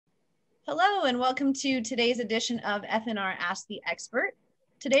Hello and welcome to today's edition of FNR Ask the Expert.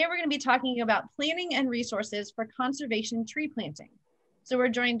 Today we're going to be talking about planning and resources for conservation tree planting. So we're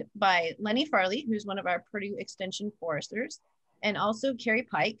joined by Lenny Farlee, who's one of our Purdue Extension foresters, and also Carrie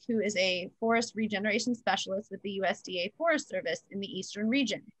Pike, who is a forest regeneration specialist with the USDA Forest Service in the Eastern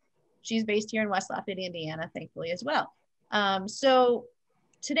region. She's based here in West Lafayette, Indiana, thankfully as well. So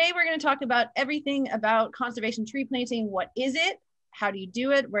today we're going to talk about everything about conservation tree planting. What is it? How do you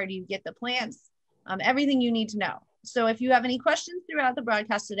do it? Where do you get the plants? Everything you need to know. So if you have any questions throughout the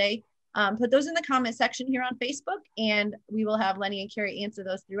broadcast today, put those in the comment section here on Facebook, and we will have Lenny and Carrie answer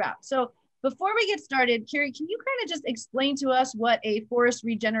those throughout. So before we get started, Carrie, can you kind of just explain to us what a forest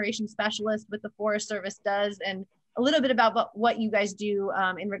regeneration specialist with the Forest Service does, and a little bit about what you guys do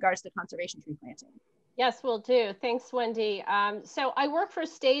in regards to conservation tree planting? Yes, we'll do. Thanks, Wendy. So I work for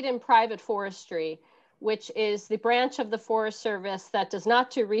state and private forestry, which is the branch of the Forest Service that does not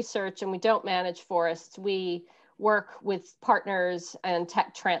do research, and we don't manage forests. We work with partners and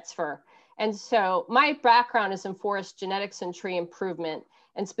tech transfer. And so my background is in forest genetics and tree improvement.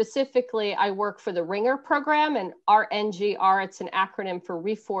 And specifically, I work for the RINGER program, and RNGR, it's an acronym for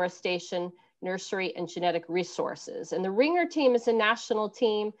Reforestation, Nursery, and Genetic Resources. And the RINGER team is a national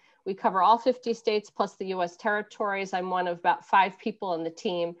team. We cover all 50 states plus the US territories. I'm one of about 5 people on the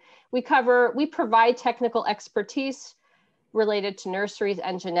team. We provide technical expertise related to nurseries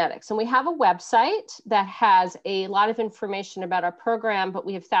and genetics. And we have a website that has a lot of information about our program, but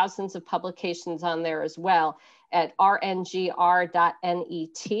we have thousands of publications on there as well at rngr.net.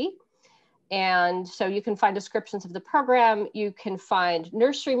 And so you can find descriptions of the program. You can find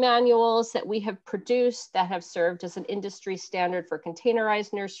nursery manuals that we have produced that have served as an industry standard for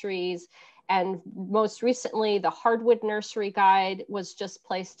containerized nurseries. And most recently, the Hardwood Nursery Guide was just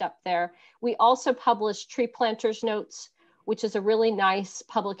placed up there. We also publish Tree Planters Notes, which is a really nice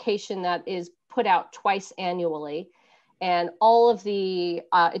publication that is put out twice annually. And all of the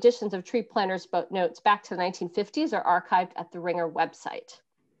editions of Tree Planters Notes back to the 1950s are archived at the RINGER website.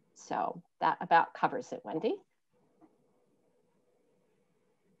 So that about covers it, Wendy.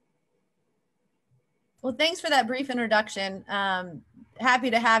 Well, thanks for that brief introduction.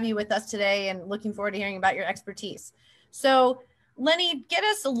 Happy to have you with us today and looking forward to hearing about your expertise. So Lenny, get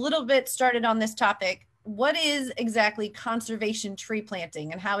us a little bit started on this topic. What is exactly conservation tree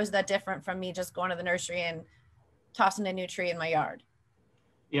planting, and how is that different from me just going to the nursery and tossing a new tree in my yard?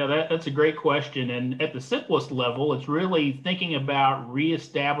 Yeah, that's a great question. And at the simplest level, it's really thinking about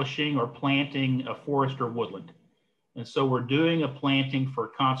reestablishing or planting a forest or woodland. And so we're doing a planting for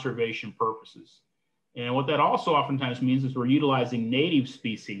conservation purposes. And what that also oftentimes means is we're utilizing native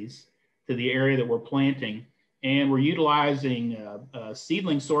species to the area that we're planting. And we're utilizing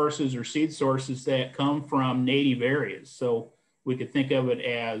seedling sources or seed sources that come from native areas. So we could think of it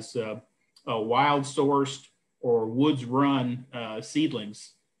as wild sourced or woods run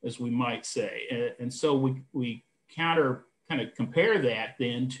seedlings, as we might say. And so we kind of compare that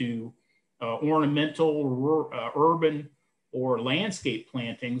then to ornamental, urban, or landscape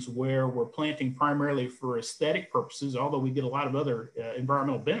plantings where we're planting primarily for aesthetic purposes, although we get a lot of other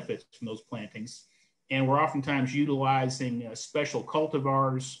environmental benefits from those plantings. And we're oftentimes utilizing special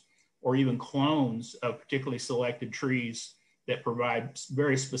cultivars or even clones of particularly selected trees that provide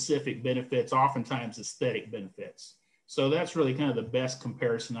very specific benefits, oftentimes aesthetic benefits. So that's really kind of the best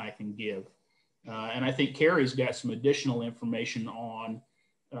comparison I can give. And I think Carrie's got some additional information on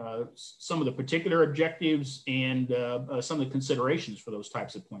some of the particular objectives and some of the considerations for those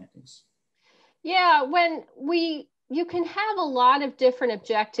types of plantings. Yeah, you can have a lot of different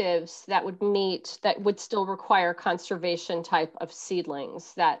objectives that would still require conservation type of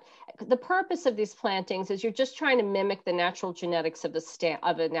seedlings. That the purpose of these plantings is you're just trying to mimic the natural genetics of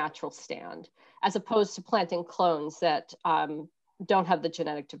a natural stand, as opposed to planting clones that don't have the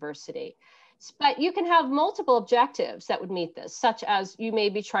genetic diversity. But you can have multiple objectives that would meet this, such as you may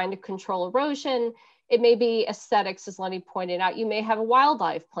be trying to control erosion. It may be aesthetics, as Lenny pointed out. You may have a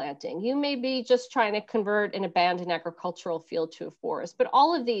wildlife planting. You may be just trying to convert an abandoned agricultural field to a forest. But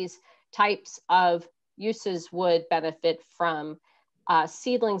all of these types of uses would benefit from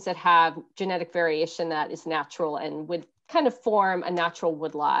seedlings that have genetic variation that is natural and would kind of form a natural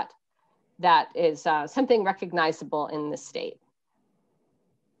woodlot that is something recognizable in the state.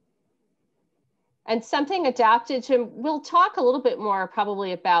 And something adapted to, we'll talk a little bit more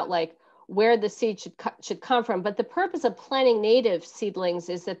probably about like where the seed should come from, but the purpose of planting native seedlings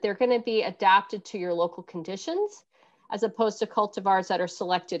is that they're going to be adapted to your local conditions, as opposed to cultivars that are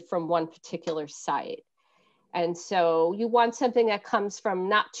selected from one particular site. And so you want something that comes from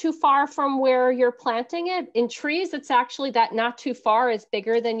not too far from where you're planting it. In trees, it's actually that not too far is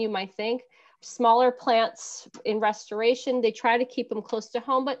bigger than you might think. Smaller plants in restoration, they try to keep them close to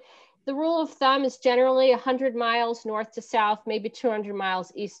home, but the rule of thumb is generally 100 miles north to south, maybe 200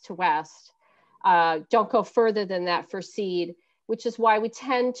 miles east to west. Don't go further than that for seed, which is why we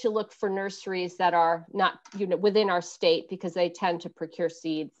tend to look for nurseries that are not, you know, within our state, because they tend to procure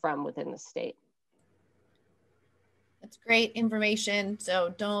seed from within the state. That's great information.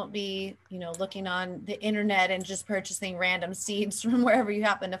 So don't be, you know, looking on the internet and just purchasing random seeds from wherever you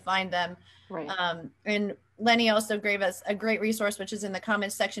happen to find them. Right. And Lenny also gave us a great resource, which is in the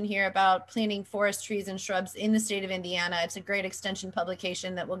comments section here, about planting forest trees and shrubs in the state of Indiana. It's a great extension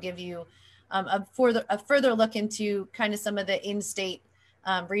publication that will give you a further look into kind of some of the in-state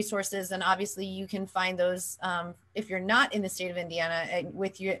resources. And obviously you can find those if you're not in the state of Indiana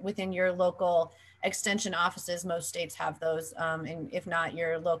within your local extension offices. Most states have those, and if not,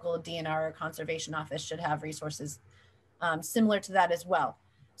 your local DNR or conservation office should have resources similar to that as well.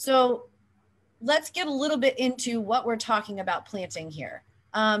 So let's get a little bit into what we're talking about planting here.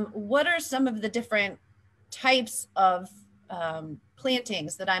 What are some of the different types of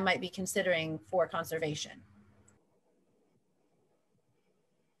plantings that I might be considering for conservation?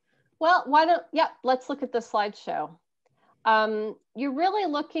 Well, let's look at the slideshow. You're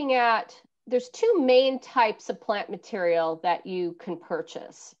really looking at, there's two main types of plant material that you can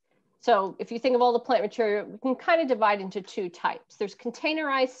purchase. So if you think of all the plant material, we can kind of divide into two types. There's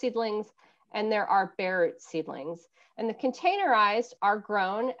containerized seedlings and there are bare root seedlings. And the containerized are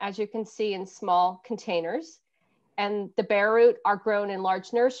grown, as you can see, in small containers. And the bare root are grown in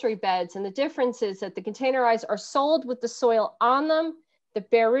large nursery beds. And the difference is that the containerized are sold with the soil on them. The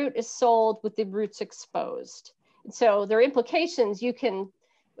bare root is sold with the roots exposed. And so there are implications. You can,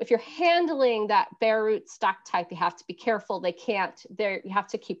 if you're handling that bare root stock type, you have to be careful. You have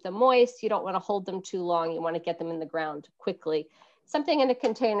to keep them moist. You don't want to hold them too long. You want to get them in the ground quickly. Something in a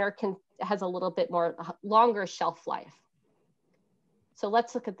container has a little bit more longer shelf life. So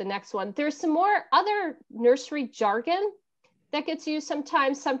let's look at the next one. There's some more other nursery jargon that gets used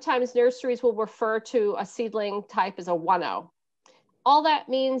sometimes. Sometimes nurseries will refer to a seedling type as a 1-0. All that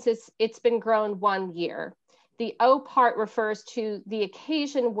means is it's been grown 1 year. The O part refers to the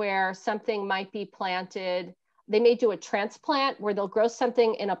occasion where something might be planted. They may do a transplant where they'll grow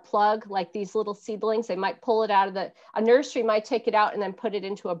something in a plug, like these little seedlings. They might pull it out of a nursery might take it out and then put it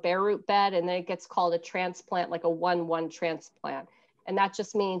into a bare root bed, and then it gets called a transplant, like a 1-1 transplant. And that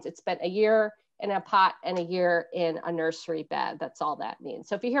just means it's been a year in a pot and a year in a nursery bed. That's all that means.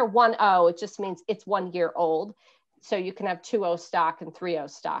 So if you hear 1-0, it just means it's 1 year old. So you can have 2-0 stock and 3-0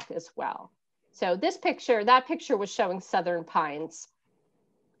 stock as well. So that picture was showing southern pines.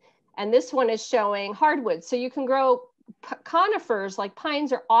 And this one is showing hardwoods. So you can grow conifers, like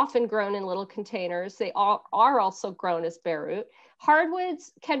pines are often grown in little containers. They are also grown as bare root.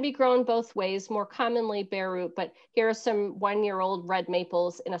 Hardwoods can be grown both ways, more commonly bare root, but here are some 1-year-old red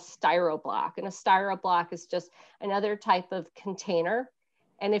maples in a styro block. And a styro block is just another type of container.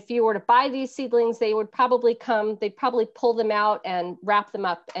 And if you were to buy these seedlings, they'd probably pull them out and wrap them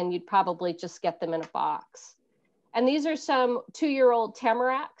up, and you'd probably just get them in a box. And these are some 2-year-old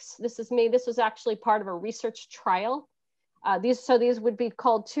tamaracks. This was actually part of a research trial. These would be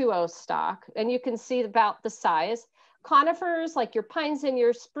called 2-0 stock. And you can see about the size. Conifers, like your pines and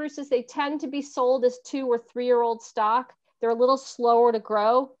your spruces, they tend to be sold as 2- or 3-year-old stock. They're a little slower to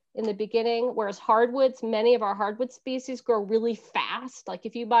grow in the beginning, whereas hardwoods, many of our hardwood species grow really fast. Like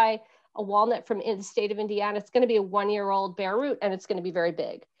if you buy a walnut from the state of Indiana, it's going to be a 1-year-old bare root, and it's going to be very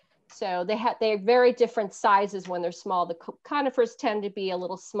big. So they have very different sizes when they're small. The conifers tend to be a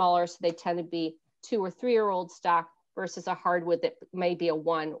little smaller, so they tend to be 2- or 3-year-old stock versus a hardwood that may be a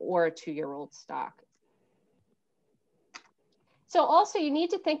 1- or a 2-year-old stock. So also you need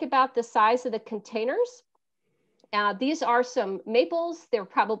to think about the size of the containers. These are some maples. They're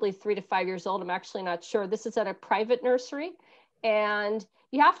probably 3 to 5 years old. I'm actually not sure. This is at a private nursery. And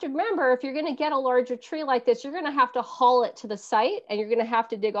you have to remember, if you're going to get a larger tree like this, you're going to have to haul it to the site, and you're going to have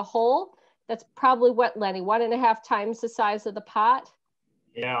to dig a hole. That's probably what, Lenny, 1.5 times the size of the pot?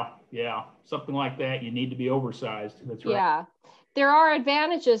 Yeah, something like that. You need to be oversized. That's right. Yeah. There are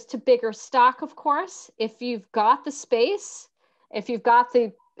advantages to bigger stock, of course. If you've got the space, if you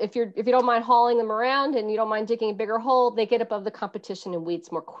don't mind hauling them around and you don't mind digging a bigger hole, they get above the competition and weeds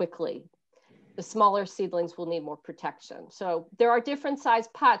more quickly. The smaller seedlings will need more protection. So there are different size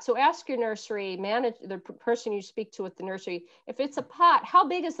pots. So ask your nursery manager, the person you speak to at the nursery, if it's a pot, how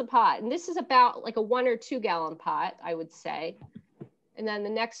big is the pot? And this is about like a 1 or 2 gallon pot, I would say. And then the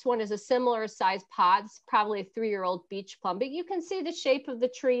next one is a similar size pot. It's probably a 3-year-old beach plum, but you can see the shape of the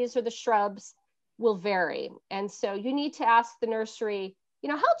trees or the shrubs will vary. And so you need to ask the nursery, you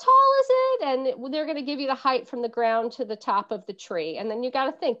know, how tall is it? And they're going to give you the height from the ground to the top of the tree. And then you got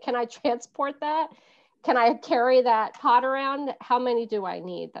to think, can I transport that? Can I carry that pot around? How many do I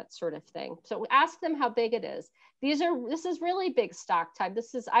need? That sort of thing. So ask them how big it is. This is really big stock type.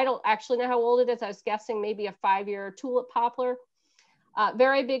 I don't actually know how old it is. I was guessing maybe a 5-year tulip poplar.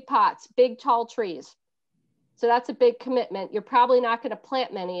 Very big pots, big tall trees. So that's a big commitment. You're probably not going to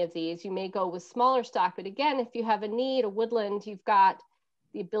plant many of these. You may go with smaller stock, but again, if you have a need, a woodland, you've got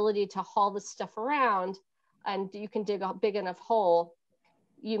the ability to haul this stuff around and you can dig a big enough hole,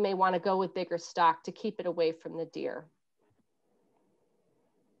 you may want to go with bigger stock to keep it away from the deer.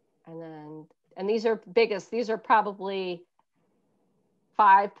 And these are biggest. These are probably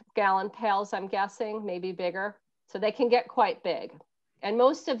 5-gallon pails, I'm guessing, maybe bigger. So they can get quite big. And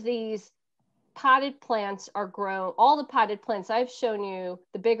most of these potted plants are grown, all the potted plants I've shown you,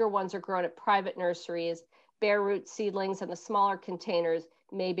 the bigger ones are grown at private nurseries. Bare root seedlings and the smaller containers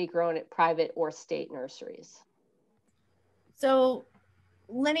may be grown at private or state nurseries. So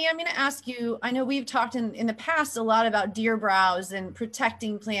Lenny, I'm going to ask you, I know we've talked in the past a lot about deer browse and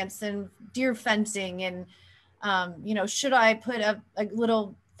protecting plants and deer fencing and, you know, should I put a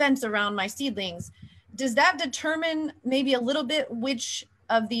little fence around my seedlings? Does that determine maybe a little bit which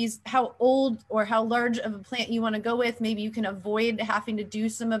of these, how old or how large of a plant you want to go with? Maybe you can avoid having to do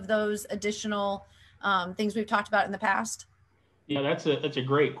some of those additional things we've talked about in the past? Yeah, that's a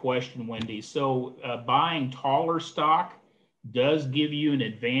great question, Wendy. So buying taller stock does give you an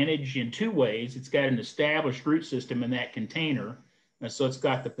advantage in 2 ways. It's got an established root system in that container, and so it's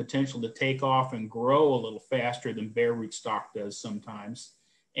got the potential to take off and grow a little faster than bare root stock does sometimes.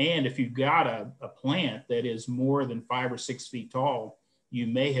 And if you've got a plant that is more than 5 or 6 feet tall, you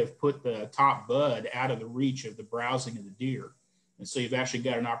may have put the top bud out of the reach of the browsing of the deer. And so you've actually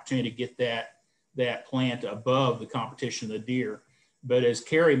got an opportunity to get that plant above the competition of the deer. But as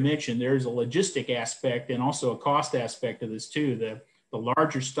Carrie mentioned, there's a logistic aspect and also a cost aspect of this too. The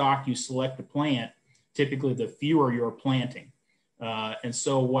larger stock you select to plant, typically the fewer you're planting. And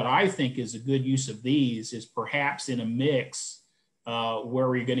so what I think is a good use of these is perhaps in a mix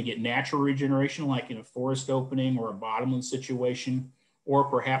where you're going to get natural regeneration, like in a forest opening or a bottomland situation, or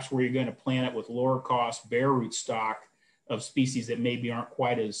perhaps where you're going to plant it with lower cost bare root stock of species that maybe aren't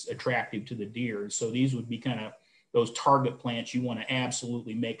quite as attractive to the deer. So these would be kind of those target plants you want to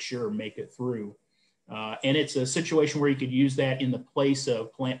absolutely make sure make it through. And it's a situation where you could use that in the place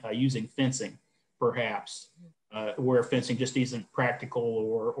of using fencing, perhaps, where fencing just isn't practical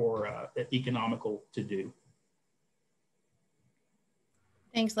or economical to do.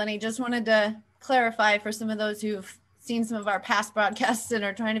 Thanks, Lenny. Just wanted to clarify for some of those who've seen some of our past broadcasts and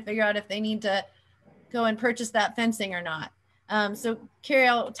are trying to figure out if they need to go and purchase that fencing or not. So Carrie,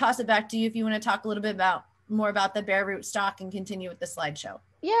 I'll toss it back to you if you want to talk a little bit more about the bare root stock and continue with the slideshow.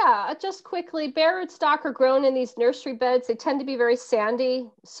 Yeah, just quickly, bare root stock are grown in these nursery beds. They tend to be very sandy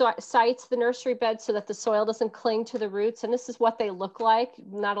sites, the nursery beds, so that the soil doesn't cling to the roots. And this is what they look like.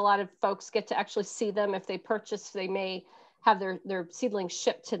 Not a lot of folks get to actually see them. If they purchase, they may have their seedlings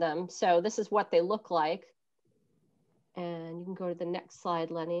shipped to them. So this is what they look like. And you can go to the next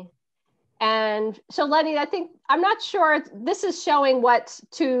slide, Lenny. And so Lenny, I'm not sure, this is showing what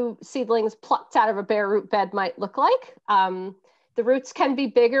 2 seedlings plucked out of a bare root bed might look like. The roots can be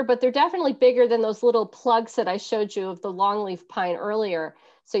bigger, but they're definitely bigger than those little plugs that I showed you of the longleaf pine earlier.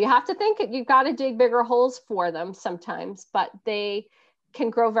 So you have to think you've got to dig bigger holes for them sometimes, but they can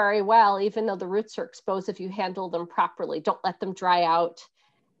grow very well, even though the roots are exposed if you handle them properly. Don't let them dry out.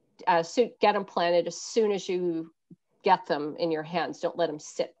 Get them planted as soon as you get them in your hands. Don't let them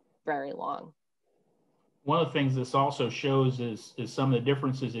sit very long. One of the things this also shows is some of the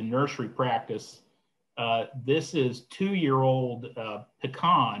differences in nursery practice. This is 2-year-old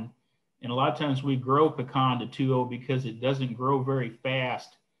pecan, and a lot of times we grow pecan to 2.0 because it doesn't grow very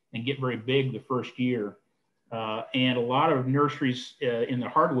fast and get very big the first year. And a lot of nurseries in the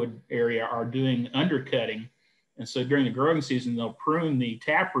hardwood area are doing undercutting, and so during the growing season they'll prune the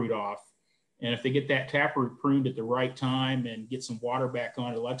taproot off. And if they get that taproot pruned at the right time and get some water back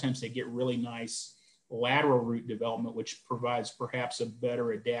on it, a lot of times they get really nice lateral root development, which provides perhaps a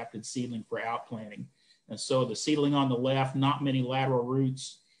better adapted seedling for outplanting. And so the seedling on the left, not many lateral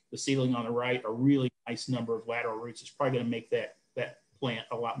roots. The seedling on the right, a really nice number of lateral roots. It's probably going to make that plant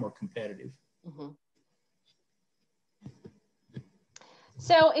a lot more competitive. Mm-hmm.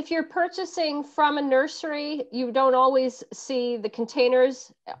 So if you're purchasing from a nursery, you don't always see the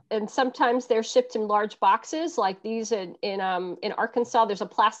containers, and sometimes they're shipped in large boxes like these in Arkansas. There's a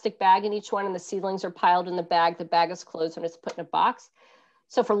plastic bag in each one, and the seedlings are piled in the bag. The bag is closed and it's put in a box.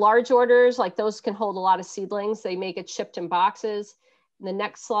 So for large orders, like those can hold a lot of seedlings, they may get shipped in boxes. And the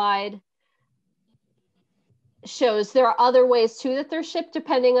next slide shows there are other ways too that they're shipped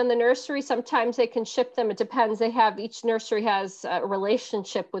depending on the nursery. Sometimes they can ship them. It depends. Each nursery has a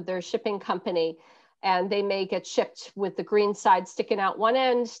relationship with their shipping company, and they may get shipped with the green side sticking out one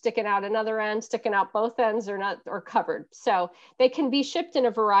end, sticking out another end, sticking out both ends, or covered. So they can be shipped in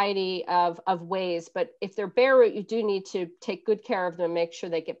a variety of ways, but if they're bare root, you do need to take good care of them and make sure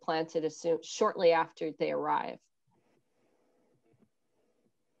they get planted shortly after they arrive.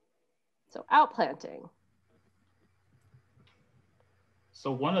 So outplanting.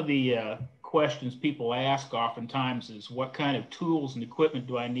 So one of the questions people ask oftentimes is, what kind of tools and equipment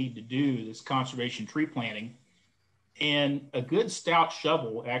do I need to do this conservation tree planting? And a good stout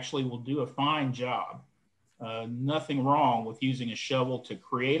shovel actually will do a fine job. Nothing wrong with using a shovel to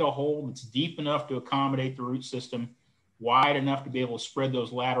create a hole that's deep enough to accommodate the root system, wide enough to be able to spread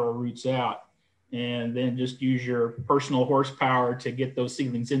those lateral roots out, and then just use your personal horsepower to get those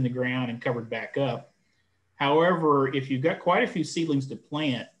seedlings in the ground and covered back up. However, if you've got quite a few seedlings to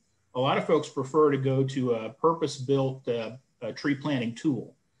plant, a lot of folks prefer to go to a purpose-built tree planting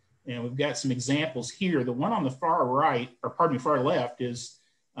tool. And we've got some examples here. The one on the far right, or pardon me, far left, is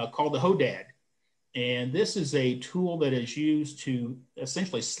called the Hodad. And this is a tool that is used to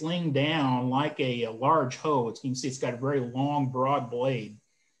essentially sling down like a large hoe. You can see it's got a very long, broad blade.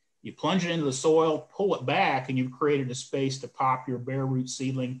 You plunge it into the soil, pull it back, and you've created a space to pop your bare root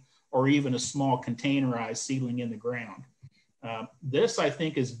seedling or even a small containerized seedling in the ground. This, I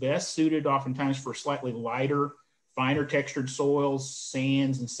think, is best suited oftentimes for slightly lighter, finer textured soils,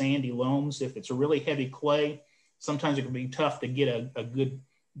 sands, and sandy loams. If it's a really heavy clay, sometimes it can be tough to get a good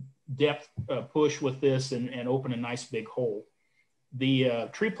depth push with this and open a nice big hole. The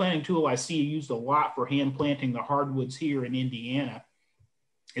tree planting tool I see used a lot for hand planting the hardwoods here in Indiana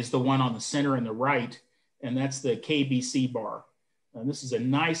is the one on the center and the right, and that's the KBC bar. This is a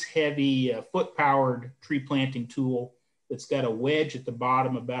nice, heavy, foot-powered tree planting tool that's got a wedge at the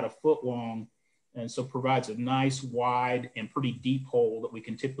bottom about a foot long, and so provides a nice, wide, and pretty deep hole that we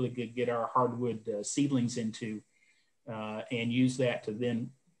can typically get our hardwood seedlings into, and use that to then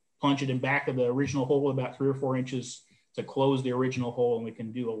plunge it in back of the original hole about 3 or 4 inches to close the original hole, and we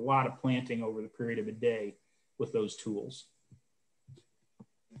can do a lot of planting over the period of a day with those tools.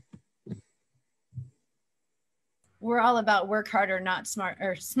 We're all about work harder, not smart,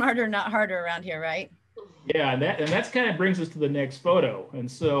 or smarter, not harder around here, right? Yeah, and that's kind of brings us to the next photo. And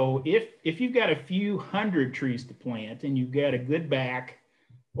so if you've got a few hundred trees to plant and you've got a good back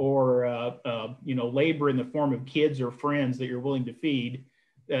or labor in the form of kids or friends that you're willing to feed,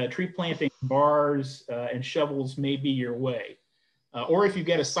 tree planting bars and shovels may be your way. Or if you've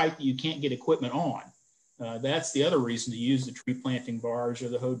got a site that you can't get equipment on, that's the other reason to use the tree planting bars or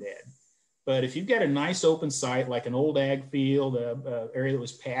the Hodad. But if you've got a nice open site, like an old ag field, an area that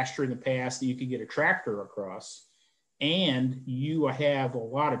was pasture in the past that you could get a tractor across, and you have a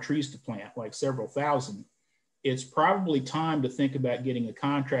lot of trees to plant, like several thousand, it's probably time to think about getting a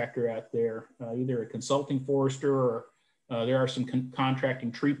contractor out there, either a consulting forester or there are some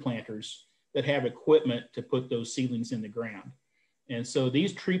contracting tree planters that have equipment to put those seedlings in the ground. And so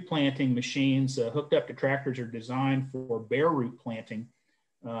these tree planting machines hooked up to tractors are designed for bare root planting,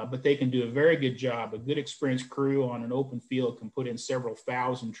 but they can do a very good job. A good experienced crew on an open field can put in several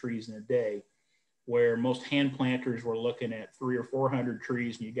thousand trees in a day, where most hand planters were looking at 300 or 400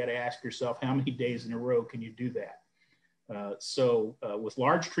 trees, and you got to ask yourself, how many days in a row can you do that? So with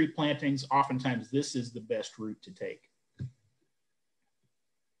large tree plantings, oftentimes this is the best route to take.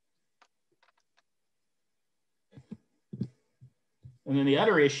 And then the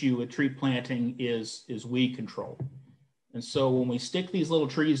other issue with tree planting is weed control. And so when we stick these little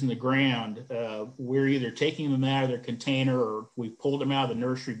trees in the ground, we're either taking them out of their container or we pulled them out of the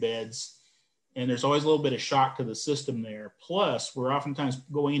nursery beds. And there's always a little bit of shock to the system there. Plus, we're oftentimes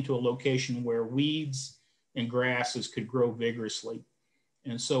going into a location where weeds and grasses could grow vigorously.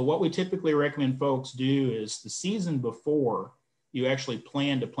 And so what we typically recommend folks do is the season before you actually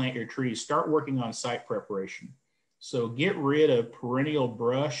plan to plant your trees, start working on site preparation. So get rid of perennial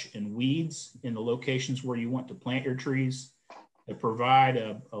brush and weeds in the locations where you want to plant your trees to provide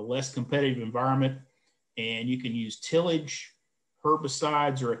a less competitive environment. And you can use tillage,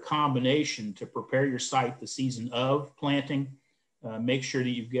 herbicides, or a combination to prepare your site the season of planting. Make sure that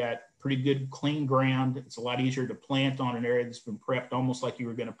you've got pretty good clean ground. It's a lot easier to plant on an area that's been prepped almost like you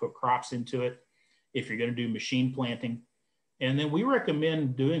were going to put crops into it if you're going to do machine planting. And then we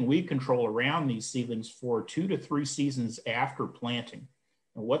recommend doing weed control around these seedlings for 2 to 3 seasons after planting.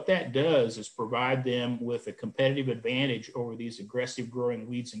 And what that does is provide them with a competitive advantage over these aggressive growing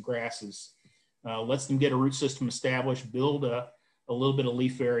weeds and grasses, lets them get a root system established, build a little bit of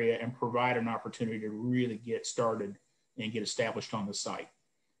leaf area, and provide an opportunity to really get started and get established on the site.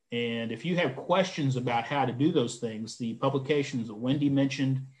 And if you have questions about how to do those things, the publications that Wendy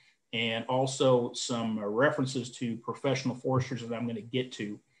mentioned, and also some references to professional foresters that I'm going to get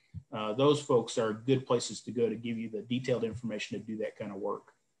to, those folks are good places to go to give you the detailed information to do that kind of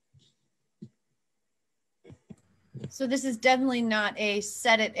work. So this is definitely not a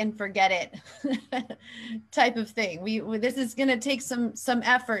set it and forget it type of thing. This is going to take some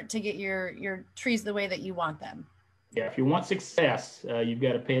effort to get your trees the way that you want them. Yeah, if you want success, you've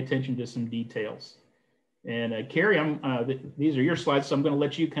got to pay attention to some details. And Carrie, these are your slides, so I'm going to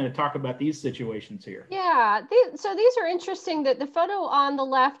let you kind of talk about these situations here. Yeah, so these are interesting. That the photo on the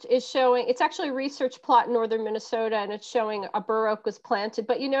left is showing, it's actually a research plot in northern Minnesota, and it's showing a bur oak was planted.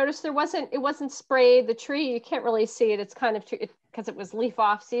 But you notice it wasn't sprayed. The tree, you can't really see it. It's kind of because it was leaf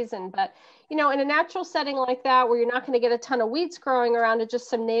off season. But you know, in a natural setting like that, where you're not going to get a ton of weeds growing around it,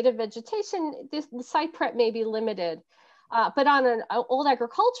 just some native vegetation, the site prep may be limited. But on an old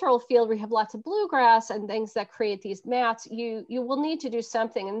agricultural field where you have lots of bluegrass and things that create these mats, you will need to do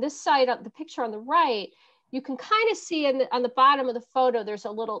something. And this site, the picture on the right, you can kind of see on the bottom of the photo, there's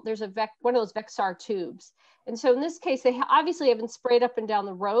one of those Vexar tubes. And so in this case, they obviously haven't sprayed up and down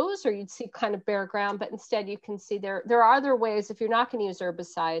the rows, or you'd see kind of bare ground, but instead you can see there are other ways, if you're not going to use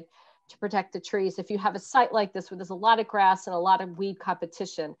herbicide, to protect the trees. If you have a site like this where there's a lot of grass and a lot of weed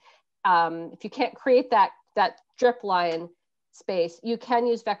competition, if you can't create that drip line space, you can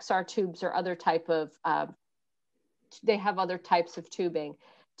use Vexar tubes or other type of, they have other types of tubing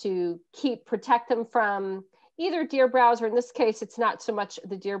to protect them from either deer browse, or in this case, it's not so much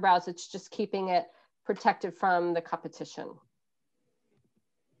the deer browse, it's just keeping it protected from the competition.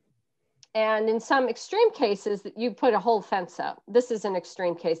 And in some extreme cases, you put a whole fence up. This is an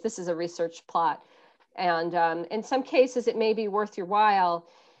extreme case. This is a research plot. And in some cases, it may be worth your while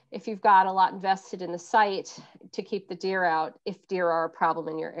if you've got a lot invested in the site to keep the deer out, if deer are a problem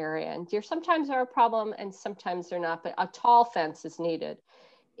in your area. And deer sometimes are a problem and sometimes they're not, but a tall fence is needed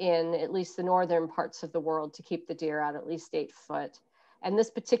in at least the northern parts of the world to keep the deer out at least 8 foot. And this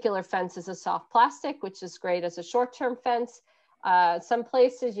particular fence is a soft plastic, which is great as a short-term fence. Some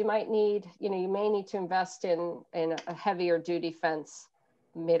places you might need, you may need to invest in a heavier duty fence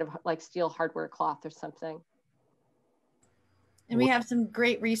made of like steel hardware cloth or something. And we have some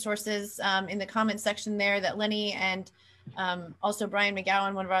great resources in the comments section there that Lenny and also Brian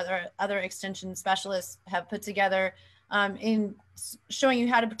McGowan, one of our other extension specialists, have put together in showing you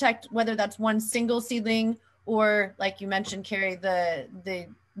how to protect, whether that's one single seedling or, like you mentioned, Carrie, the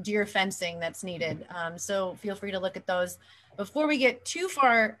deer fencing that's needed. So feel free to look at those. Before we get too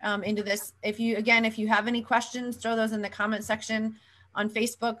far into this, if you have any questions, throw those in the comment section. On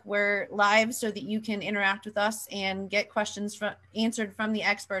Facebook, we're live so that you can interact with us and get questions answered from the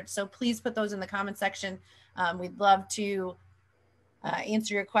experts. So please put those in the comment section. We'd love to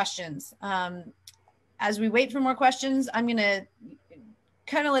answer your questions. As we wait for more questions, I'm going to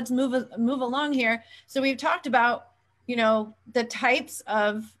kind of let's move along here. So we've talked about, the types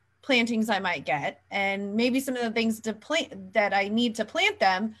of plantings I might get and maybe some of the things to plant that I need to plant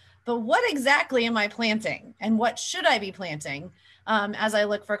them. But what exactly am I planting and what should I be planting? As I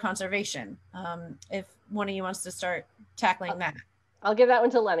look for conservation. If one of you wants to start tackling that. I'll give that one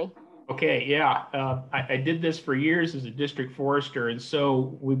to Lenny. Okay, yeah. I did this for years as a district forester, and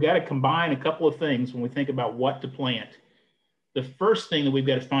so we've got to combine a couple of things when we think about what to plant. The first thing that we've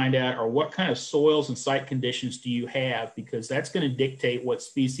got to find out are what kind of soils and site conditions do you have, because that's going to dictate what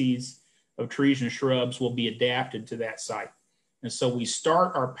species of trees and shrubs will be adapted to that site. And so we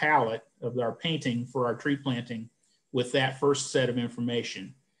start our palette of our painting for our tree planting with that first set of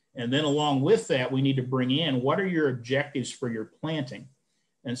information. And then along with that, we need to bring in what are your objectives for your planting.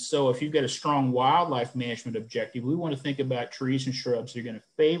 And so if you've got a strong wildlife management objective, we want to think about trees and shrubs that are going to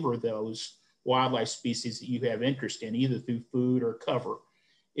favor those wildlife species that you have interest in, either through food or cover.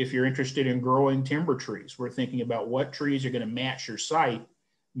 If you're interested in growing timber trees, we're thinking about what trees are going to match your site,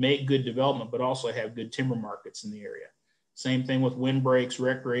 make good development, but also have good timber markets in the area. Same thing with windbreaks,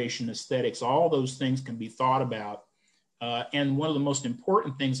 recreation, aesthetics, all those things can be thought about. And one of the most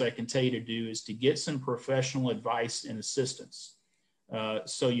important things I can tell you to do is to get some professional advice and assistance.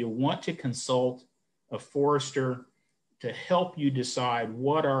 So you want to consult a forester to help you decide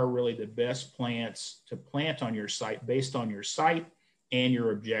what are really the best plants to plant on your site based on your site and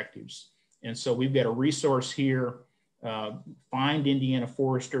your objectives. And so we've got a resource here,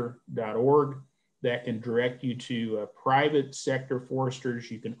 findindianaforester.org, that can direct you to private sector foresters.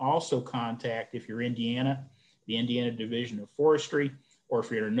 You can also contact, if you're Indiana, the Indiana Division of Forestry, or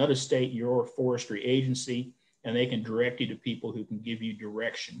if you're in another state, your forestry agency, and they can direct you to people who can give you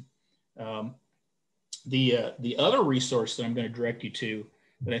direction. The other resource that I'm going to direct you to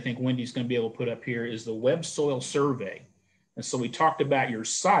that I think Wendy's going to be able to put up here is the Web Soil Survey. And so we talked about your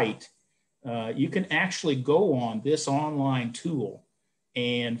site. You can actually go on this online tool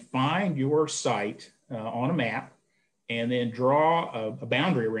and find your site on a map and then draw a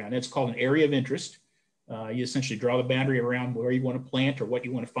boundary around it. It's called an area of interest. You essentially draw the boundary around where you want to plant or what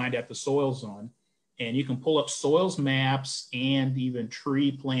you want to find out the soils on. And you can pull up soils maps and even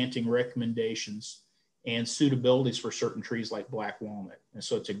tree planting recommendations and suitabilities for certain trees like black walnut. And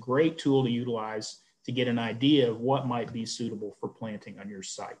so it's a great tool to utilize to get an idea of what might be suitable for planting on your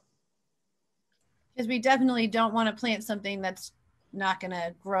site. Because we definitely don't want to plant something that's not going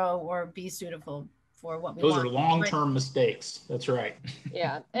to grow or be suitable for what we want. Those are long-term mistakes. That's right.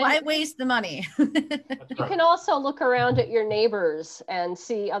 Yeah. Why waste the money? You can also look around at your neighbors and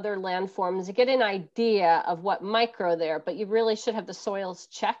see other landforms. You get an idea of what might grow there, but you really should have the soils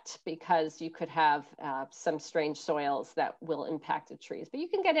checked because you could have some strange soils that will impact the trees. But you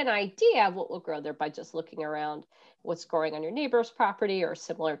can get an idea of what will grow there by just looking around what's growing on your neighbor's property or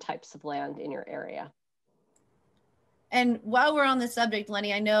similar types of land in your area. And while we're on the subject,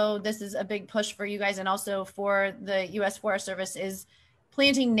 Lenny, I know this is a big push for you guys and also for the U.S. Forest Service is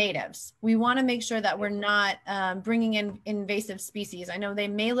planting natives. We want to make sure that we're not bringing in invasive species. I know they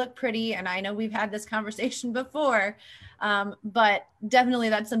may look pretty, and I know we've had this conversation before, but definitely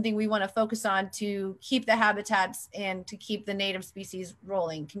that's something we want to focus on to keep the habitats and to keep the native species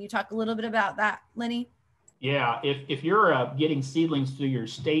rolling. Can you talk a little bit about that, Lenny? Yeah, if you're getting seedlings through your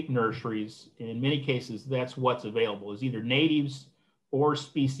state nurseries, in many cases, that's what's available is either natives or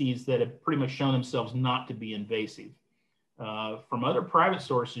species that have pretty much shown themselves not to be invasive. From other private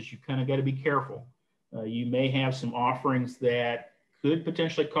sources, you kind of got to be careful. You may have some offerings that could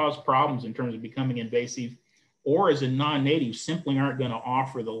potentially cause problems in terms of becoming invasive, or as a non-native, simply aren't going to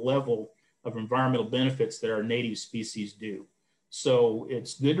offer the level of environmental benefits that our native species do. So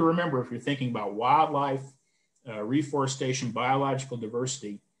it's good to remember if you're thinking about wildlife, reforestation, biological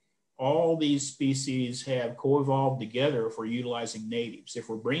diversity, all these species have co-evolved together if we're utilizing natives. If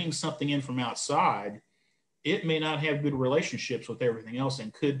we're bringing something in from outside, it may not have good relationships with everything else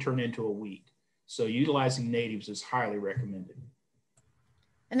and could turn into a weed. So utilizing natives is highly recommended.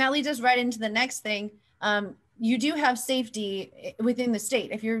 And that leads us right into the next thing. You do have safety within the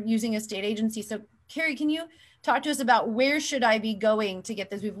state if you're using a state agency. So Carrie, can you talk to us about where should I be going to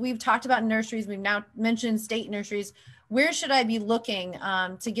get this? We've talked about nurseries. We've now mentioned state nurseries. Where should I be looking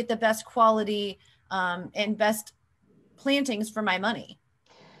to get the best quality and best plantings for my money?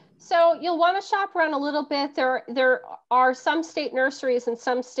 So you'll want to shop around a little bit. There are some state nurseries in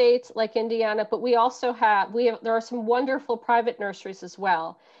some states like Indiana, but we also there are some wonderful private nurseries as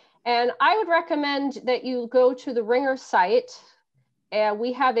well. And I would recommend that you go to the Ringer site. And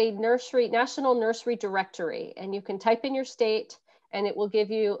we have a national nursery directory, and you can type in your state and it will give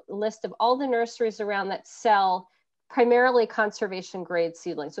you a list of all the nurseries around that sell primarily conservation grade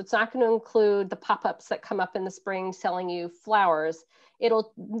seedlings. So it's not going to include the pop-ups that come up in the spring selling you flowers.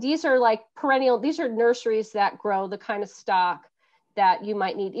 These are like perennial, these are nurseries that grow the kind of stock that you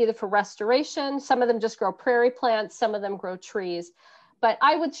might need either for restoration. Some of them just grow prairie plants, some of them grow trees. But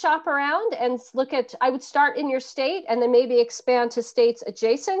I would shop around and I would start in your state and then maybe expand to states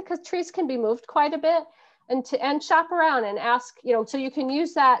adjacent because trees can be moved quite a bit and shop around and ask, so you can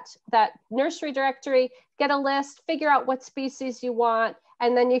use that nursery directory, get a list, figure out what species you want,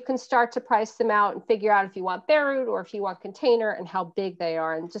 and then you can start to price them out and figure out if you want bare root or if you want container and how big they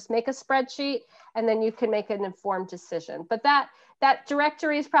are, and just make a spreadsheet and then you can make an informed decision. But that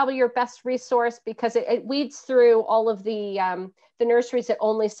directory is probably your best resource because it weeds through all of the nurseries that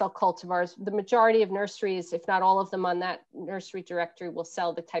only sell cultivars. The majority of nurseries, if not all of them on that nursery directory, will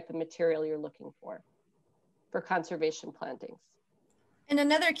sell the type of material you're looking for conservation plantings. And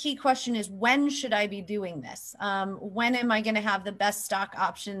another key question is, when should I be doing this? When am I going to have the best stock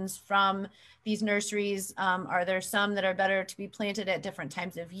options from these nurseries? Are there some that are better to be planted at different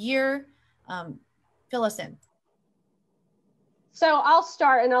times of year? Fill us in. So I'll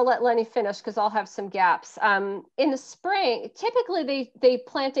start and I'll let Lenny finish because I'll have some gaps. In the spring, typically they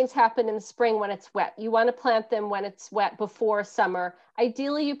plantings happen in the spring when it's wet. You want to plant them when it's wet before summer.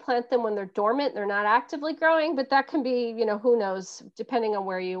 Ideally, you plant them when they're dormant, they're not actively growing, but that can be, who knows, depending on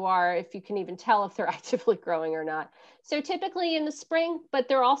where you are, if you can even tell if they're actively growing or not. So typically in the spring, but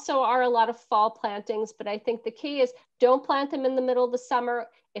there also are a lot of fall plantings. But I think the key is don't plant them in the middle of the summer.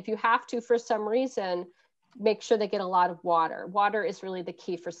 If you have to, for some reason, make sure they get a lot of water. Water is really the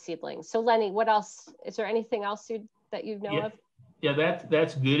key for seedlings. So Lenny, what else? Is there anything else that you know of? Yeah,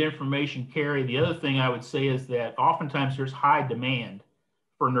 that's good information, Carrie. The other thing I would say is that oftentimes there's high demand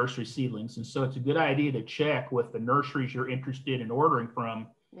for nursery seedlings. And so it's a good idea to check with the nurseries you're interested in ordering from,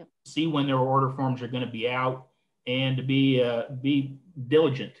 see when their order forms are going to be out, and to be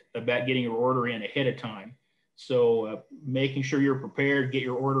diligent about getting your order in ahead of time. So making sure you're prepared, get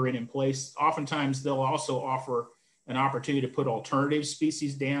your order in place. Oftentimes they'll also offer an opportunity to put alternative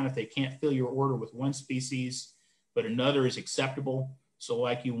species down if they can't fill your order with one species, but another is acceptable. So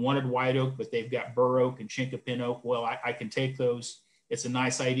like you wanted white oak, but they've got bur oak and chinkapin oak. Well, I can take those. It's a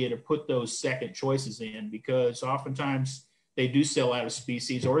nice idea to put those second choices in because oftentimes they do sell out of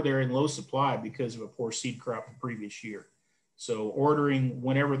species or they're in low supply because of a poor seed crop the previous year. So ordering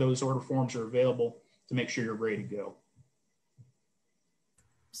whenever those order forms are available to make sure you're ready to go.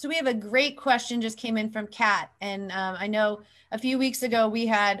 So we have a great question just came in from Kat. And I know a few weeks ago, we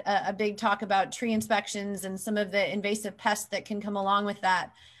had a big talk about tree inspections and some of the invasive pests that can come along with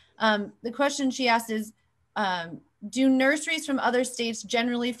that. The question she asked is, do nurseries from other states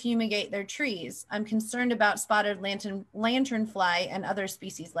generally fumigate their trees? I'm concerned about spotted lanternfly and other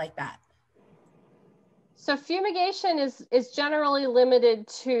species like that. So fumigation is generally limited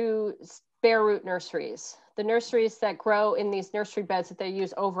to bare root nurseries, the nurseries that grow in these nursery beds that they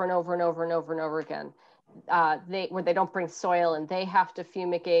use over and over and over and over and over again. Where they don't bring soil and they have to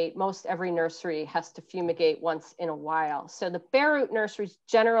fumigate. Most every nursery has to fumigate once in a while. So the bare root nurseries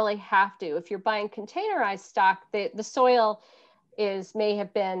generally have to. If you're buying containerized stock, the soil may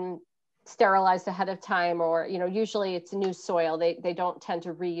have been sterilized ahead of time, or usually it's new soil. They don't tend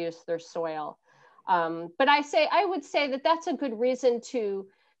to reuse their soil. But I would say that that's a good reason to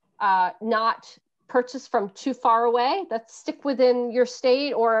not purchase from too far away. Let's stick within your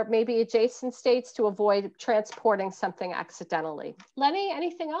state or maybe adjacent states to avoid transporting something accidentally. Lenny,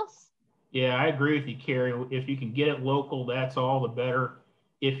 anything else? Yeah, I agree with you, Carrie. If you can get it local, that's all the better.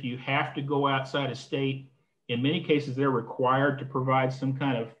 If you have to go outside of state, in many cases, they're required to provide some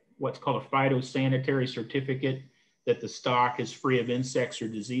kind of what's called a phytosanitary certificate that the stock is free of insects or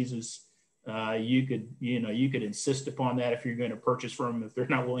diseases. You could insist upon that if you're going to purchase from them. If they're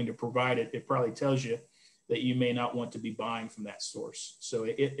not willing to provide it, it probably tells you that you may not want to be buying from that source. So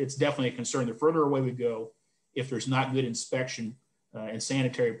it's definitely a concern. The further away we go, if there's not good inspection and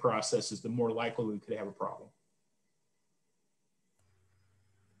sanitary processes, the more likely we could have a problem.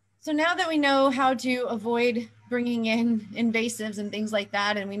 So now that we know how to avoid bringing in invasives and things like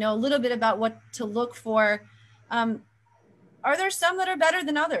that, and we know a little bit about what to look for, are there some that are better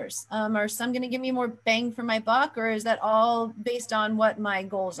than others? Are some going to give me more bang for my buck, or is that all based on what my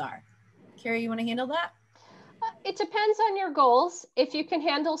goals are? Carrie, you want to handle that? It depends on your goals. If you can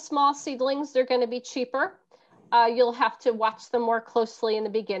handle small seedlings, they're going to be cheaper. You'll have to watch them more closely in the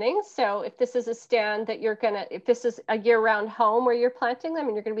beginning. So if this is a stand that if this is a year-round home where you're planting them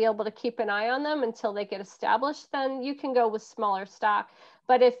and you're going to be able to keep an eye on them until they get established, then you can go with smaller stock.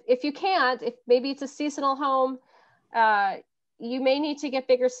 But if you can't, if maybe it's a seasonal home, you may need to get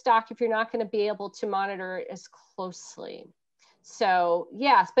bigger stock if you're not going to be able to monitor it as closely. So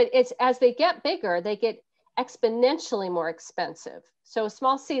yes, but it's as they get bigger, they get exponentially more expensive. So a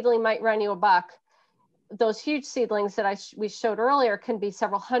small seedling might run you $1. Those huge seedlings that we showed earlier can be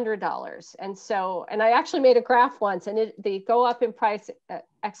several $100s. And I actually made a graph once, and they go up in price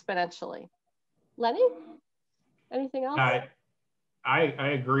exponentially. Lenny, anything else? I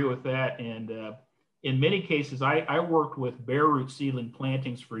agree with that. And in many cases, I worked with bare root seedling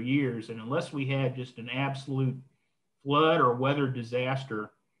plantings for years. And unless we had just an absolute flood or weather disaster,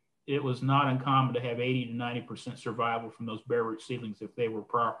 it was not uncommon to have 80 to 90% survival from those bare root seedlings if they were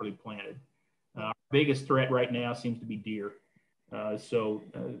properly planted. Our biggest threat right now seems to be deer. So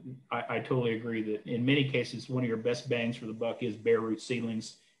I totally agree that in many cases, one of your best bangs for the buck is bare root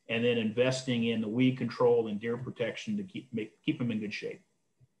seedlings, and then investing in the weed control and deer protection to keep them in good shape.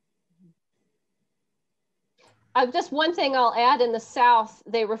 Just one thing I'll add, in the South,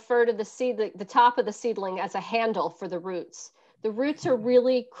 they refer to the top of the seedling as a handle for the roots. The roots are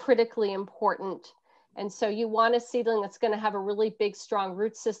really critically important And so you want a seedling that's going to have a really big, strong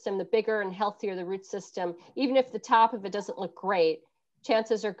root system. The bigger and healthier the root system, even if the top of it doesn't look great,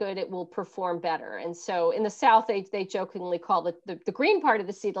 chances are good it will perform better. And so in the South, they jokingly call the green part of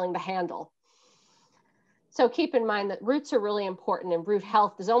the seedling the handle. So keep in mind that roots are really important, and root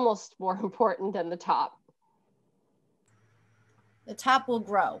health is almost more important than the top. The top will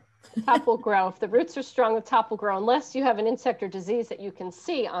grow. The top will grow. If the roots are strong, the top will grow. Unless you have an insect or disease that you can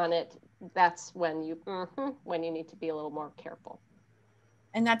see on it, that's when you need to be a little more careful.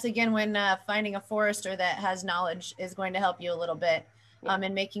 And that's again when finding a forester that has knowledge is going to help you a little bit,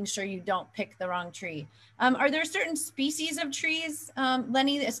 and making sure you don't pick the wrong tree. Are there certain species of trees,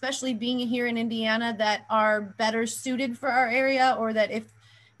 Lenny, especially being here in Indiana, that are better suited for our area, or that if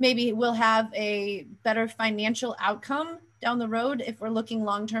maybe we'll have a better financial outcome down the road if we're looking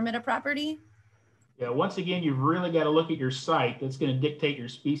long-term at a property? Yeah, once again, you've really got to look at your site. That's going to dictate your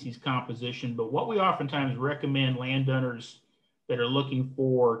species composition. But what we oftentimes recommend landowners that are looking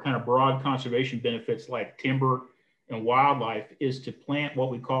for kind of broad conservation benefits like timber and wildlife is to plant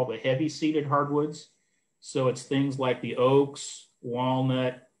what we call the heavy seeded hardwoods. So it's things like the oaks,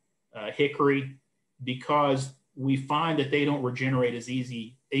 walnut, hickory, because we find that they don't regenerate as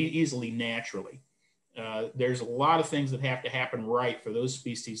easily naturally. There's a lot of things that have to happen right for those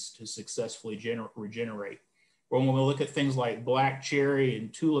species to successfully regenerate. But when we look at things like black cherry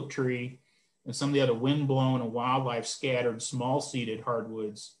and tulip tree and some of the other windblown and wildlife scattered small seeded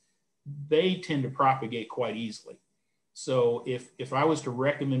hardwoods, they tend to propagate quite easily. So if I was to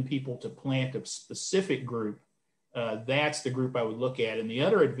recommend people to plant a specific group, that's the group I would look at. And the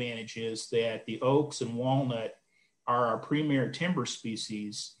other advantage is that the oaks and walnut are our premier timber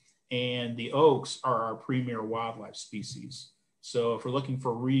species, and the oaks are our premier wildlife species. So if we're looking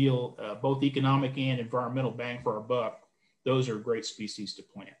for real, both economic and environmental bang for our buck, those are great species to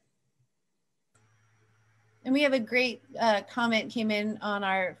plant. And we have a great comment came in on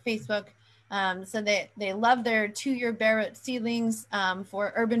our Facebook. So they love their 2-year bare seedlings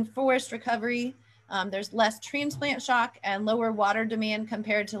for urban forest recovery. There's less transplant shock and lower water demand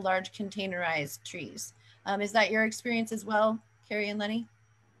compared to large containerized trees. Is that your experience as well, Carrie and Lenny?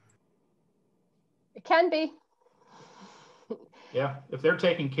 It can be. Yeah, if they're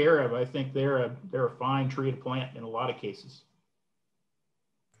taken care of, I think they're a fine tree to plant in a lot of cases.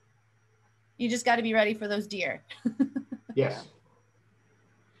 You just got to be ready for those deer. Yes.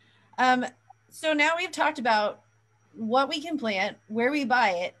 So now we've talked about what we can plant, where we buy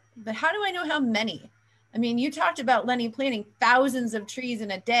it, but how do I know how many? I mean, you talked about, Lenny, planting thousands of trees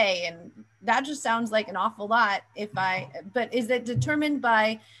in a day, and that just sounds like an awful lot. But is it determined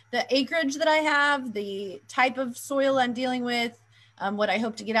by the acreage that I have, the type of soil I'm dealing with, what I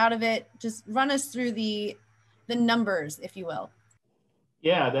hope to get out of it? Just run us through the numbers, if you will.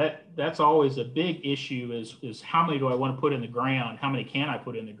 Yeah, that's always a big issue is how many do I want to put in the ground? How many can I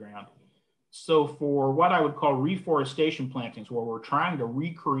put in the ground? So for what I would call reforestation plantings, where we're trying to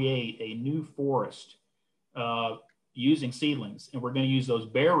recreate a new forest using seedlings, and we're going to use those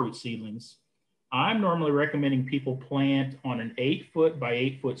bare root seedlings, I'm normally recommending people plant on an 8-foot by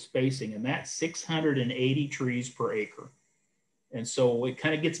 8-foot spacing, and that's 680 trees per acre. And so it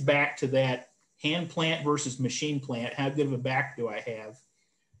kind of gets back to that hand plant versus machine plant. How good of a back do I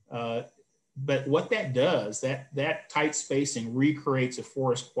have? But what that does, that tight spacing recreates a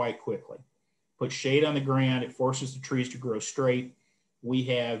forest quite quickly. Puts shade on the ground, it forces the trees to grow straight. We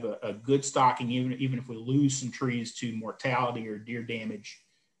have a good stocking, even if we lose some trees to mortality or deer damage.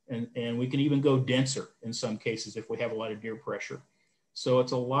 And we can even go denser in some cases if we have a lot of deer pressure. So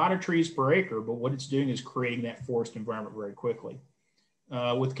it's a lot of trees per acre, but what it's doing is creating that forest environment very quickly.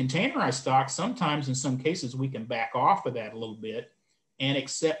 With containerized stock, sometimes in some cases we can back off of that a little bit and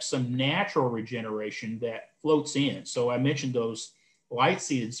accept some natural regeneration that floats in. So I mentioned those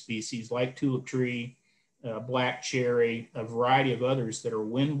light-seeded species like tulip tree, black cherry, a variety of others that are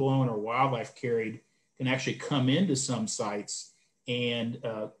wind-blown or wildlife carried can actually come into some sites and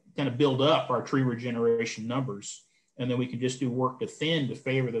kind of build up our tree regeneration numbers. And then we can just do work to thin to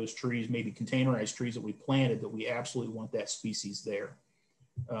favor those trees, maybe containerized trees that we planted that we absolutely want that species there.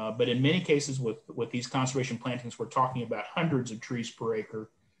 But in many cases with these conservation plantings, we're talking about hundreds of trees per acre,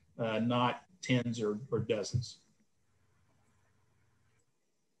 not tens or dozens.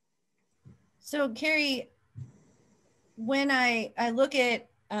 So Carrie, when I look at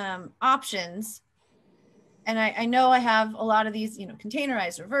options, and I know I have a lot of these,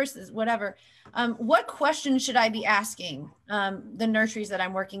 containerized, reverses, whatever, what questions should I be asking the nurseries that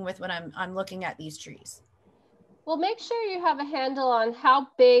I'm working with when I'm looking at these trees? Well, make sure you have a handle on how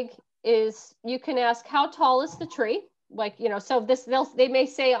big you can ask, how tall is the tree? like, you know, so they may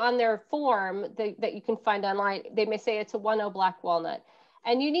say on their form that you can find online, they may say it's a 1.0 black walnut.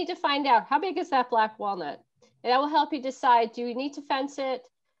 And you need to find out how big is that black walnut. And that will help you decide, do you need to fence it?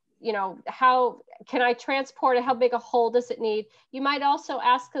 You know, how can I transport it? How big a hole does it need? You might also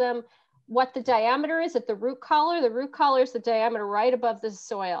ask them what the diameter is at the root collar. The root collar is the diameter right above the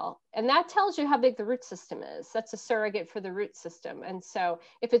soil. And that tells you how big the root system is. That's a surrogate for the root system. And so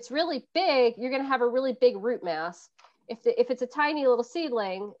if it's really big, you're going to have a really big root mass. If it's a tiny little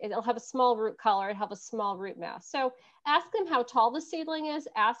seedling, it'll have a small root collar, it'll have a small root mass. So ask them how tall the seedling is,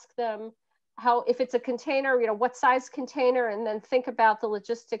 ask them how, if it's a container, you know, what size container, and then think about the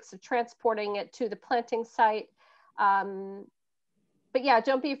logistics of transporting it to the planting site. But yeah,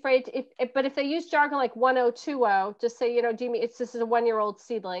 don't be afraid. But if they use jargon like 1020, just say, you know, do you mean this is a 1-year-old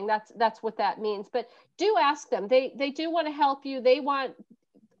seedling? That's what that means. But do ask them. They do want to help you. They want,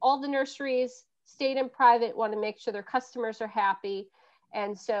 all the nurseries, state and private, want to make sure their customers are happy.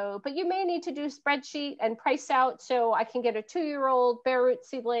 And so, but you may need to do a spreadsheet and price out. So I can get a 2-year-old bare root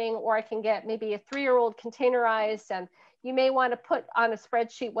seedling, or I can get maybe a 3-year-old containerized. And you may want to put on a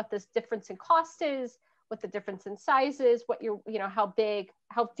spreadsheet what this difference in cost is, what the difference in sizes, what you know, how big,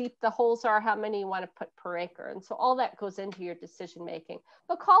 how deep the holes are, how many you want to put per acre. And so all that goes into your decision making.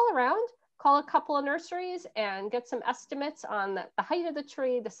 But call around, call a couple of nurseries and get some estimates on the height of the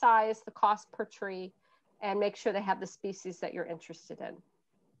tree, the size, the cost per tree, and make sure they have the species that you're interested in.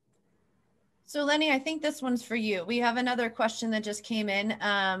 So Lenny, I think this one's for you. We have another question that just came in.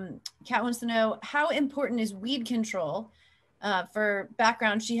 Kat wants to know, how important is weed control? For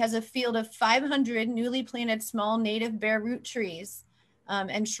background, she has a field of 500 newly planted small native bare root trees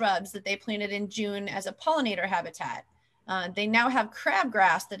and shrubs that they planted in June as a pollinator habitat. They now have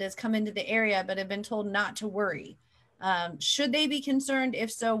crabgrass that has come into the area, but have been told not to worry. Should they be concerned?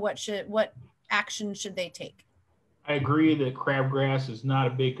 If so, what action should they take? I agree that crabgrass is not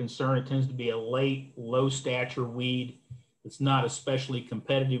a big concern. It tends to be a late, low stature weed. It's not especially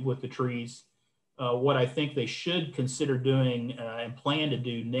competitive with the trees. What I think they should consider doing and plan to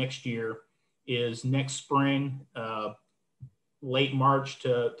do next year is next spring, late March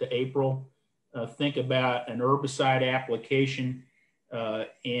to April, think about an herbicide application. And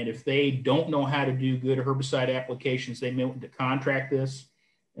if they don't know how to do good herbicide applications, they may want to contract this.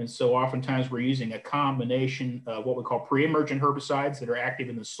 And so oftentimes we're using a combination of what we call pre-emergent herbicides that are active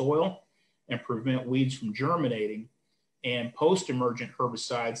in the soil and prevent weeds from germinating, and post-emergent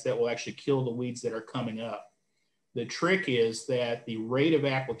herbicides that will actually kill the weeds that are coming up. The trick is that the rate of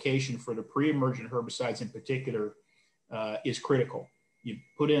application for the pre-emergent herbicides in particular is critical. You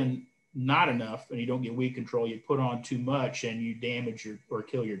put in not enough and you don't get weed control, you put on too much and you damage or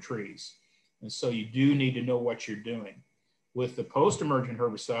kill your trees. And so you do need to know what you're doing. With the post-emergent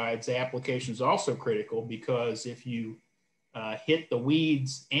herbicides, the application is also critical, because if you hit the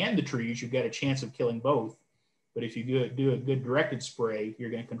weeds and the trees, you've got a chance of killing both. But if you do a good directed spray, you're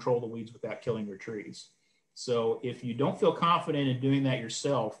going to control the weeds without killing your trees. So if you don't feel confident in doing that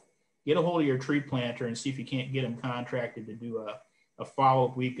yourself, get a hold of your tree planter and see if you can't get them contracted to do a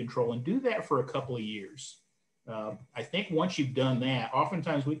follow-up weed control, and do that for a couple of years. I think once you've done that,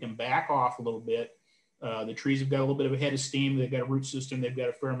 oftentimes we can back off a little bit. The trees have got a little bit of a head of steam, they've got a root system, they've got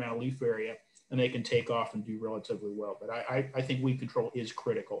a fair amount of leaf area, and they can take off and do relatively well. But I think weed control is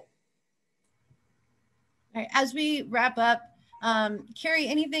critical. All right, as we wrap up, Carrie,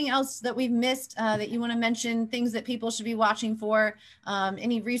 anything else that we've missed that you want to mention, things that people should be watching for,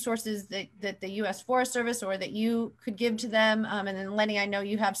 any resources that the U.S. Forest Service or that you could give to them? And then Lenny, I know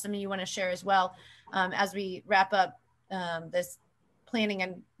you have some you want to share as well as we wrap up this planning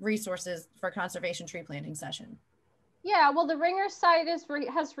and resources for conservation tree planting session. Yeah, well, the Ringer site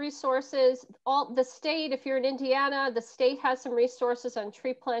has resources. All the state, if you're in Indiana, the state has some resources on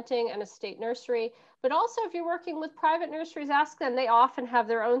tree planting and a state nursery. But also, if you're working with private nurseries, ask them. They often have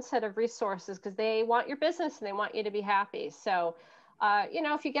their own set of resources because they want your business and they want you to be happy. So, you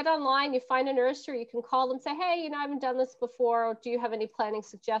know, if you get online, you find a nursery, you can call them, say, hey, you know, I haven't done this before. Do you have any planting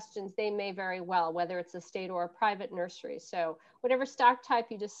suggestions? They may very well, whether it's a state or a private nursery. So whatever stock type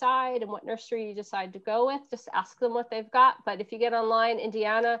you decide and what nursery you decide to go with, just ask them what they've got. But if you get online,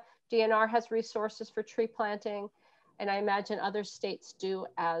 Indiana, DNR has resources for tree planting, and I imagine other states do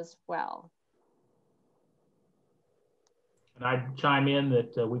as well. And I'd chime in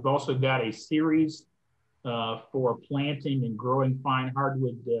that we've also got a series for planting and growing fine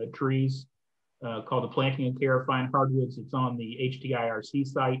hardwood trees called the Planting and Care of Fine Hardwoods. It's on the HTIRC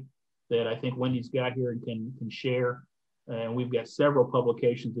site that I think Wendy's got here and can share. And we've got several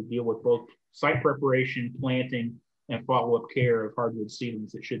publications that deal with both site preparation, planting, and follow-up care of hardwood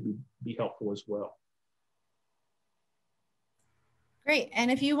seedlings that should be helpful as well. Great. And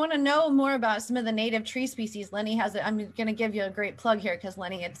if you want to know more about some of the native tree species, Lenny has it. I'm going to give you a great plug here because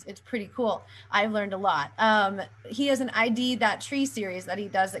Lenny, it's pretty cool. I've learned a lot. He has an ID That Tree series that he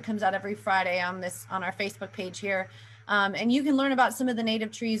does that comes out every Friday on our Facebook page here. And you can learn about some of the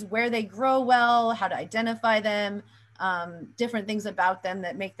native trees, where they grow well, how to identify them, different things about them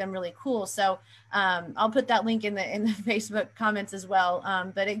that make them really cool. So I'll put that link in the Facebook comments as well.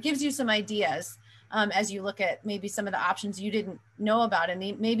 But it gives you some ideas as you look at maybe some of the options you didn't know about, and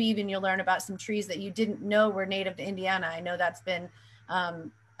maybe even you'll learn about some trees that you didn't know were native to Indiana. I know that's been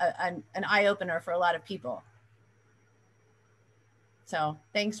an eye-opener for a lot of people. So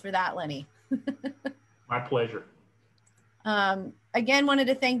thanks for that, Lenny. My pleasure. Again, wanted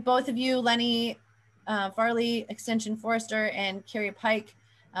to thank both of you, Lenny Farlee, Extension Forester, and Carrie Pike,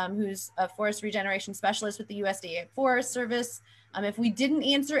 who's a forest regeneration specialist with the USDA Forest Service. If we didn't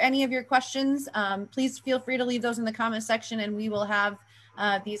answer any of your questions, please feel free to leave those in the comment section, and we will have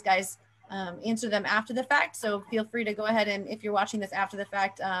these guys answer them after the fact. So feel free to go ahead, and if you're watching this after the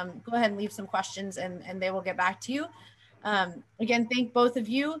fact, go ahead and leave some questions, and they will get back to you. Again, thank both of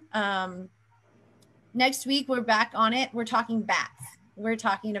you. Next week, we're back on it. We're talking bats. We're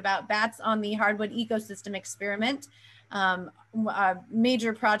talking about bats on the hardwood ecosystem experiment. A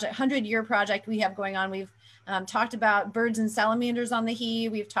major project, 100-year project we have going on. We've talked about birds and salamanders on the HE.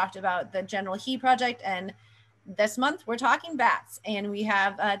 We've talked about the general HE project. And this month, we're talking bats. And we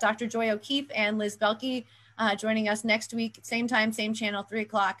have Dr. Joy O'Keefe and Liz Belke joining us next week. Same time, same channel, 3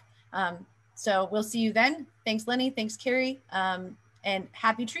 o'clock. So we'll see you then. Thanks, Lenny. Thanks, Carrie. And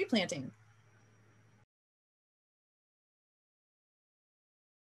happy tree planting.